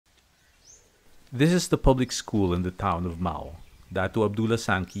This is the public school in the town of Mao, Datu Abdullah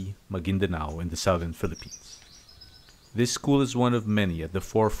Sangki, Maguindanao in the southern Philippines. This school is one of many at the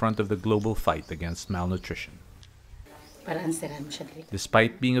forefront of the global fight against malnutrition.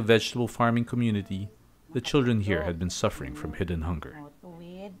 Despite being a vegetable farming community, the children here had been suffering from hidden hunger,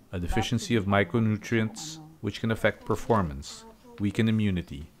 a deficiency of micronutrients which can affect performance, weaken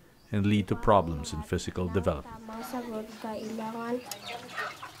immunity, and lead to problems in physical development.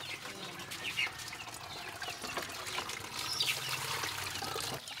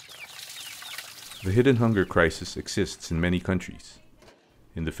 The hidden hunger crisis exists in many countries.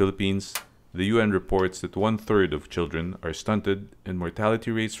 In the Philippines, the UN reports that 1/3 of children are stunted and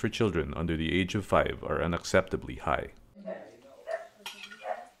mortality rates for children under the age of 5 are unacceptably high.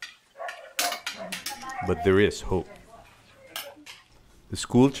 But there is hope. The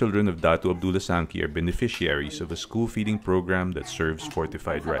school children of Datu Abdullah Sangki are beneficiaries of a school feeding program that serves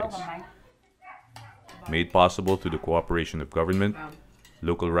fortified rice. Made possible through the cooperation of government,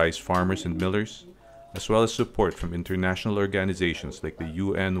 local rice farmers and millers, as well as support from international organizations like the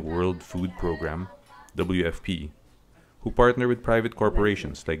UN World Food Programme, WFP, who partner with private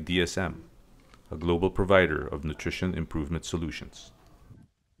corporations like DSM, a global provider of nutrition improvement solutions.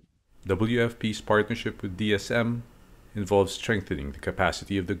 WFP's partnership with DSM involves strengthening the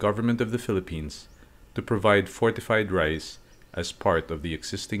capacity of the government of the Philippines to provide fortified rice as part of the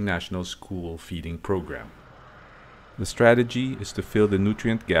existing national school feeding program. The strategy is to fill the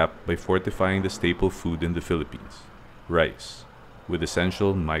nutrient gap by fortifying the staple food in the Philippines, rice, with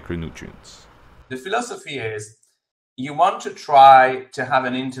essential micronutrients. The philosophy is you want to try to have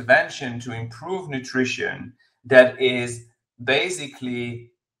an intervention to improve nutrition that is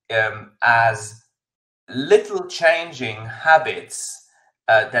basically as little changing habits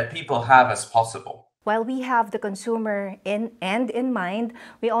that people have as possible. While we have the consumer in mind,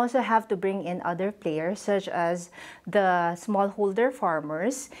 we also have to bring in other players such as the smallholder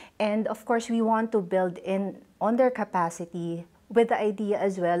farmers, and of course we want to build in on their capacity with the idea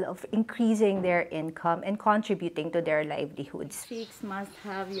as well of increasing their income and contributing to their livelihoods. Chicks must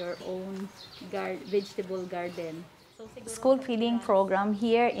have your own vegetable garden. School feeding program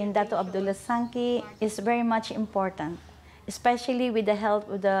here in Datu Abdullah Sangki is very much important, especially with the help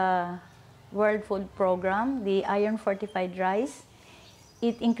of the World Food Program, the iron fortified rice.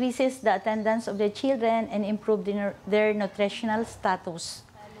 It increases the attendance of the children and improves their nutritional status.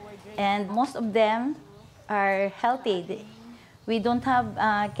 And most of them are healthy. We don't have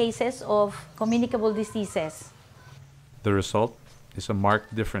cases of communicable diseases. The result is a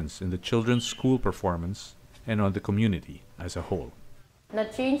marked difference in the children's school performance and on the community as a whole.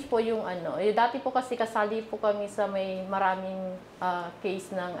 Na-change po yung dati po kasi kasali po kami sa may maraming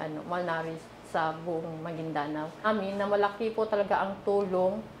case ng malnourished sa buong Maguindanao. Amin na malaki po talaga ang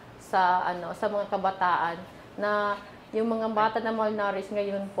tulong sa sa mga kabataan na yung mga bata na malnourished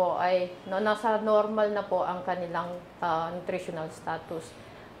ngayon po ay nasa normal na po ang kanilang nutritional status.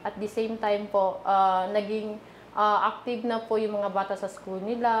 At the same time po naging active na po yung mga bata sa school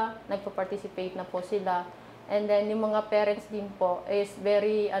nila, nagpa-participate na po sila. And then, yung mga parents din po is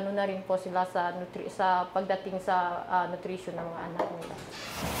very, na rin po sila sa pagdating sa nutrition ng mga anak nila.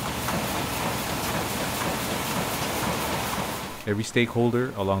 Every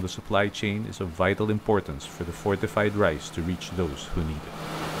stakeholder along the supply chain is of vital importance for the fortified rice to reach those who need it.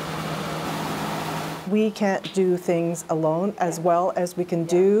 We can't do things alone as well as we can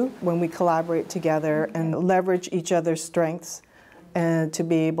do when we collaborate together and leverage each other's strengths and to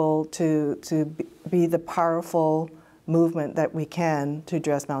be able to be the powerful movement that we can to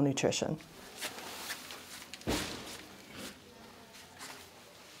address malnutrition.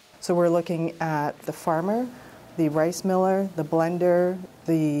 So we're looking at the farmer, the rice miller, the blender,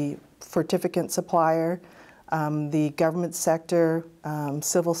 the fortificant supplier, the government sector,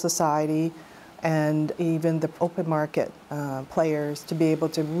 civil society, and even the open market players to be able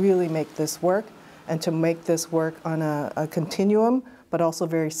to really make this work and to make this work on a continuum, but also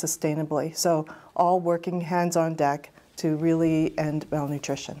very sustainably. So all working hands on deck to really end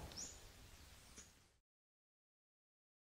malnutrition.